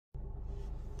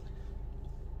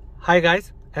Hi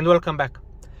guys, and welcome back.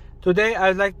 Today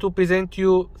I'd like to present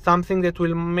you something that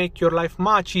will make your life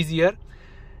much easier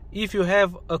if you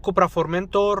have a Cupra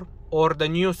Formentor or the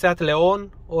new Seat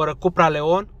Leon or a Cupra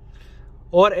Leon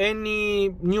or any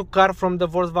new car from the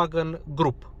Volkswagen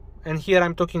group. And here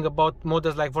I'm talking about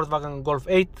models like Volkswagen Golf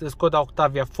 8, Skoda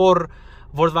Octavia 4,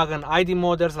 Volkswagen ID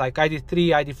models like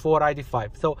ID3, ID4,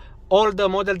 ID5. So all the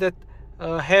models that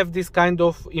have this kind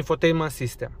of infotainment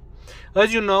system.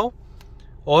 As you know,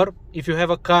 or if you have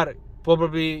a car,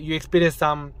 probably you experience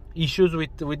some issues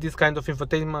with this kind of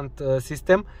infotainment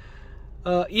system.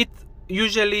 It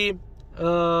usually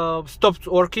stops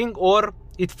working, or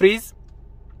it freezes,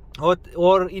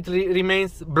 or it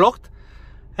remains blocked,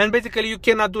 and basically you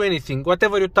cannot do anything.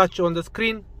 Whatever you touch on the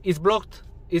screen is blocked,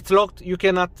 it's locked, you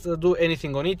cannot do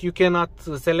anything on it. You cannot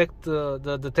select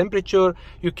the temperature,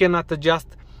 you cannot adjust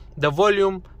the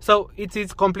volume, so it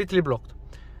is completely blocked.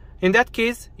 In that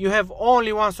case, you have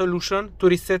only one solution to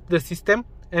reset the system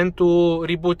and to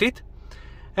reboot it.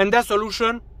 And that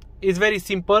solution is very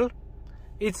simple.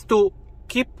 It's to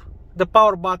keep the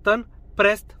power button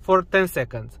pressed for 10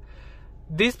 seconds.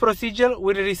 This procedure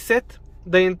will reset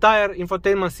the entire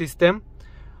infotainment system.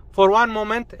 For one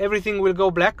moment, everything will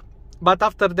go black, but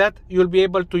after that, you'll be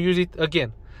able to use it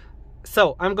again.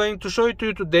 So, I'm going to show it to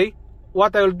you today.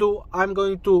 What I will do, I'm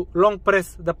going to long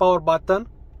press the power button.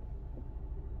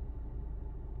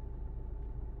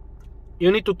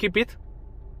 You need to keep it.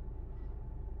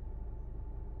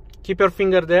 Keep your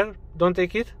finger there, don't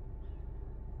take it.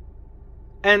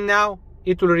 And now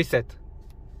it will reset.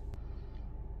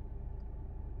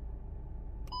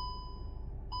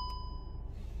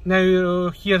 Now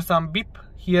you hear some beep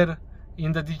here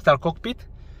in the digital cockpit.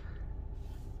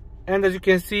 And as you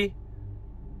can see,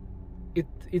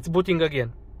 it's booting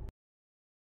again.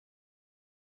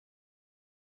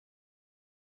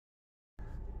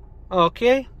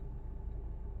 Okay.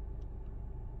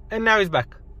 And now it's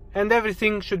back, and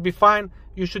everything should be fine.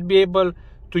 You should be able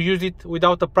to use it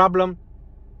without a problem.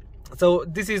 So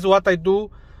this is what I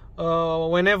do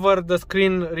whenever the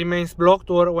screen remains blocked,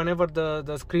 or whenever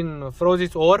the screen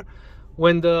freezes, or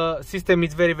when the system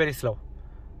is very slow.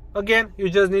 Again, you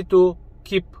just need to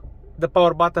keep the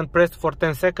power button pressed for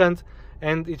 10 seconds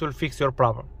and it will fix your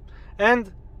problem.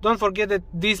 And don't forget that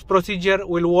this procedure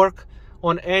will work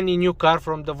on any new car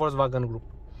from the Volkswagen group.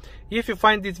 If you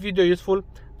find this video useful,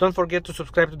 don't forget to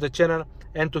subscribe to the channel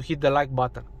and to hit the like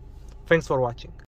button. Thanks for watching.